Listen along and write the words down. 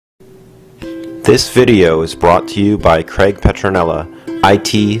This video is brought to you by Craig Petronella,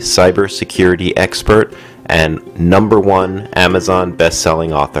 IT cybersecurity expert and #1 Amazon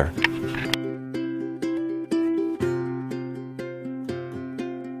best-selling author.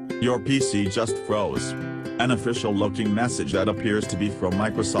 Your PC just froze. An official-looking message that appears to be from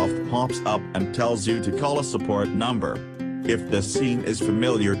Microsoft pops up and tells you to call a support number. If this scene is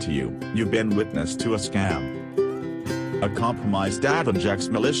familiar to you, you've been witness to a scam. A compromised app injects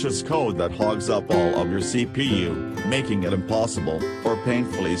malicious code that hogs up all of your CPU, making it impossible, or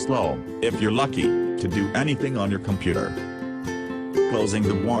painfully slow, if you're lucky, to do anything on your computer. Closing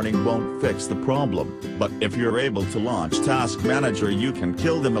the warning won't fix the problem, but if you're able to launch Task Manager, you can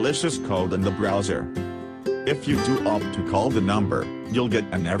kill the malicious code in the browser. If you do opt to call the number, you'll get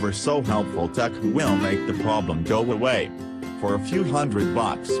an ever so helpful tech who will make the problem go away. For a few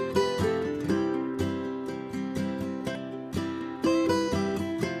 $100.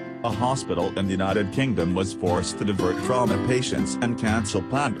 A hospital in the United Kingdom was forced to divert trauma patients and cancel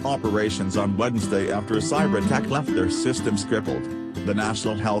planned operations on Wednesday after a cyber attack left their systems crippled. The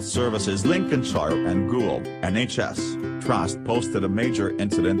National Health Service's Lincolnshire and Gould NHS Trust posted a major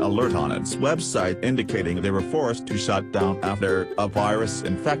incident alert on its website indicating they were forced to shut down after a virus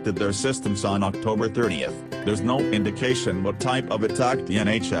infected their systems on October 30th. There's no indication what type of attack the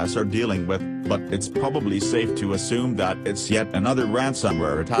NHS are dealing with, but it's probably safe to assume that it's yet another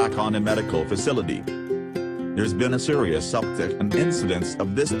ransomware attack on a medical facility. There's been a serious uptick in incidents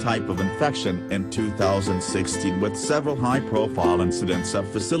of this type of infection in 2016, with several high-profile incidents at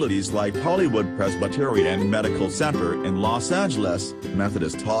facilities like Hollywood Presbyterian Medical Center in Los Angeles,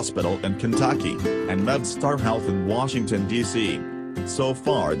 Methodist Hospital in Kentucky, and MedStar Health in Washington, D.C. So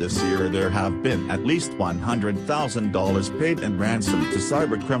far this year there have been at least $100,000 paid in ransom to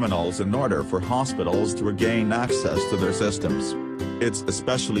cybercriminals in order for hospitals to regain access to their systems. It's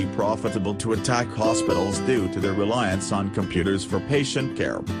especially profitable to attack hospitals due to their reliance on computers for patient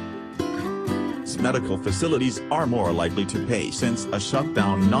care. Medical facilities are more likely to pay since a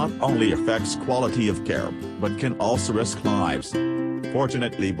shutdown not only affects quality of care, but can also risk lives.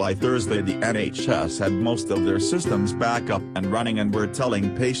 Fortunately, by Thursday the NHS had most of their systems back up and running and were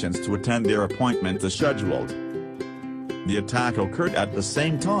telling patients to attend their appointment as scheduled. The attack occurred at the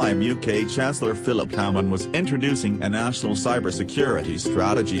same time UK Chancellor Philip Hammond was introducing a national cybersecurity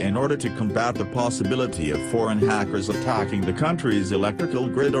strategy in order to combat the possibility of foreign hackers attacking the country's electrical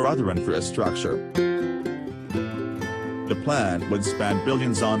grid or other infrastructure. The plan would spend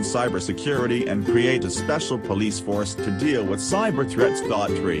billions on cybersecurity and create a special police force to deal with cyber threats.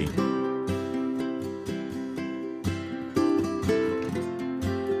 3.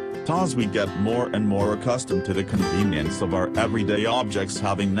 As we get more and more accustomed to the convenience of our everyday objects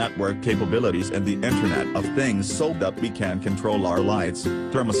having network capabilities and the Internet of Things so that we can control our lights,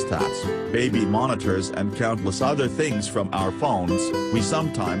 thermostats, baby monitors and countless other things from our phones, we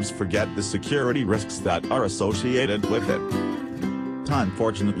sometimes forget the security risks that are associated with it.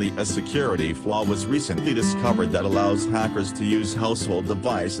 Unfortunately, a security flaw was recently discovered that allows hackers to use household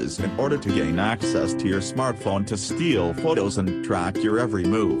devices in order to gain access to your smartphone to steal photos and track your every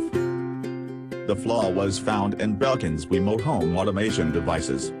move. The flaw was found in Belkin's remote home automation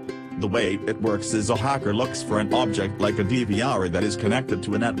devices. The way it works is a hacker looks for an object like a DVR that is connected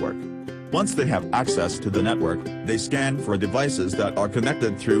to a network. Once they have access to the network, they scan for devices that are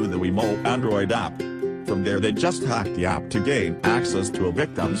connected through the remote Android app. From there they just hack the app to gain access to a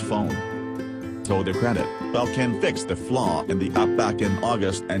victim's phone. To their credit, Belkin fixed the flaw in the app back in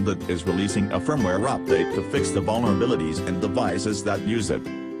August and it is releasing a firmware update to fix the vulnerabilities in devices that use it.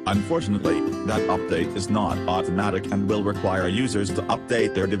 Unfortunately, that update is not automatic and will require users to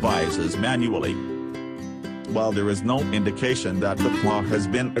update their devices manually. While there is no indication that the flaw has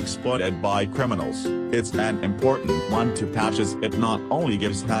been exploited by criminals, it's an important one to patch as it not only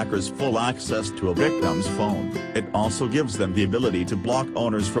gives hackers full access to a victim's phone, it also gives them the ability to block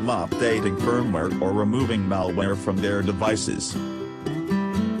owners from updating firmware or removing malware from their devices.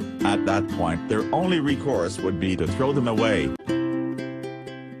 At that point, their only recourse would be to throw them away.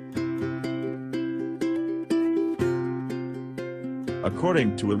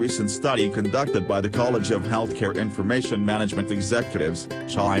 According to a recent study conducted by the College of Healthcare Information Management Executives,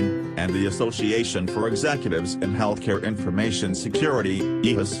 CHIME, and the Association for Executives in Healthcare Information Security,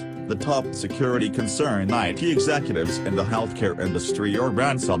 EHIS, the top security concern IT executives in the healthcare industry are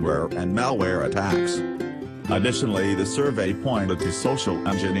ransomware and malware attacks. Additionally, the survey pointed to social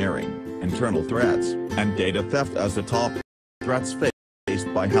engineering, internal threats, and data theft as the top threats faced.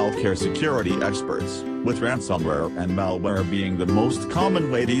 faced by healthcare security experts, with ransomware and malware being the most common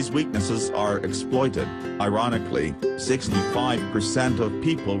way these weaknesses are exploited. Ironically, 65% of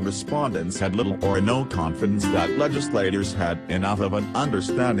people respondents had little or no confidence that legislators had enough of an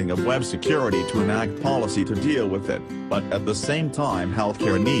understanding of web security to enact policy to deal with it, but at the same time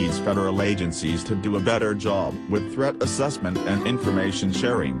healthcare needs federal agencies to do a better job with threat assessment and information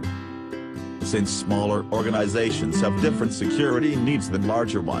sharing. Since smaller organizations have different security needs than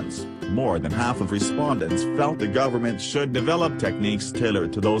larger ones, more than half of respondents felt the government should develop techniques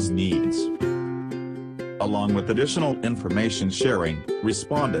tailored to those needs. Along with additional information sharing,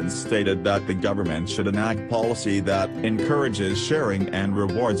 respondents stated that the government should enact policy that encourages sharing and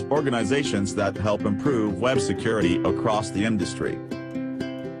rewards organizations that help improve web security across the industry.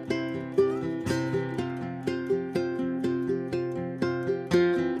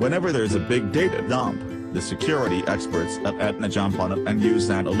 Whenever there's a big data dump, the security experts at Aetna jump on it and use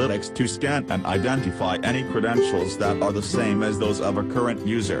analytics to scan and identify any credentials that are the same as those of a current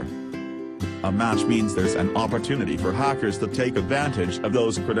user. A match means there's an opportunity for hackers to take advantage of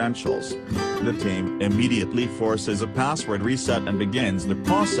those credentials. The team immediately forces a password reset and begins the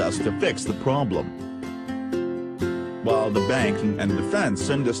process to fix the problem. While the banking and defense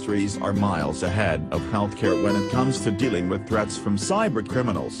industries are miles ahead of healthcare when it comes to dealing with threats from cyber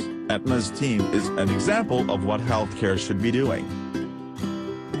criminals, Aetna's team is an example of what healthcare should be doing.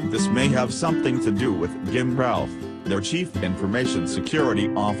 This may have something to do with Jim Ralph, their chief information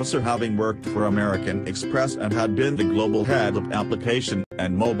security officer, having worked for American Express and had been the global head of application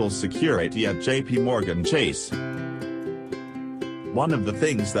and mobile security at JP Chase. One of the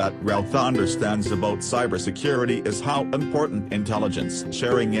things that Ralph understands about cybersecurity is how important intelligence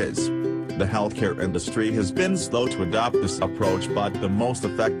sharing is. The healthcare industry has been slow to adopt this approach, but the most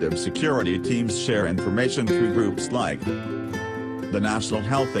effective security teams share information through groups like the National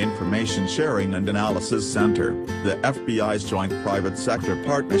Health Information Sharing and Analysis Center, the FBI's Joint Private Sector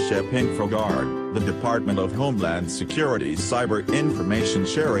Partnership InfoGuard, the Department of Homeland Security's Cyber Information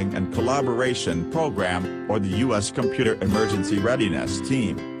Sharing and Collaboration Program, or the U.S. Computer Emergency Readiness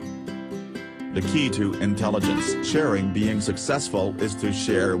Team. The key to intelligence sharing being successful is to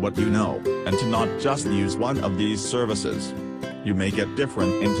share what you know, and to not just use one of these services. You may get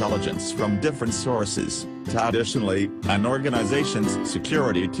different intelligence from different sources. Additionally, an organization's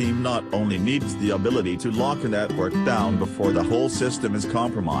security team not only needs the ability to lock a network down before the whole system is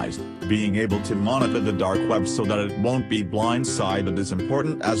compromised, being able to monitor the dark web so that it won't be blindsided is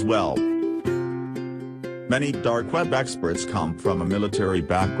important as well. Many dark web experts come from a military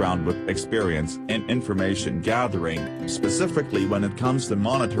background with experience in information gathering, specifically when it comes to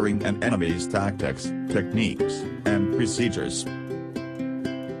monitoring an enemy's tactics, techniques, and procedures.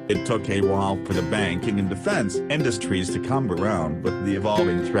 It took a while for the banking and defense industries to come around with the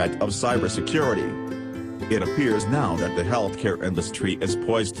evolving threat of cybersecurity. It appears now that the healthcare industry is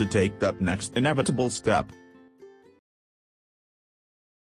poised to take that next inevitable step.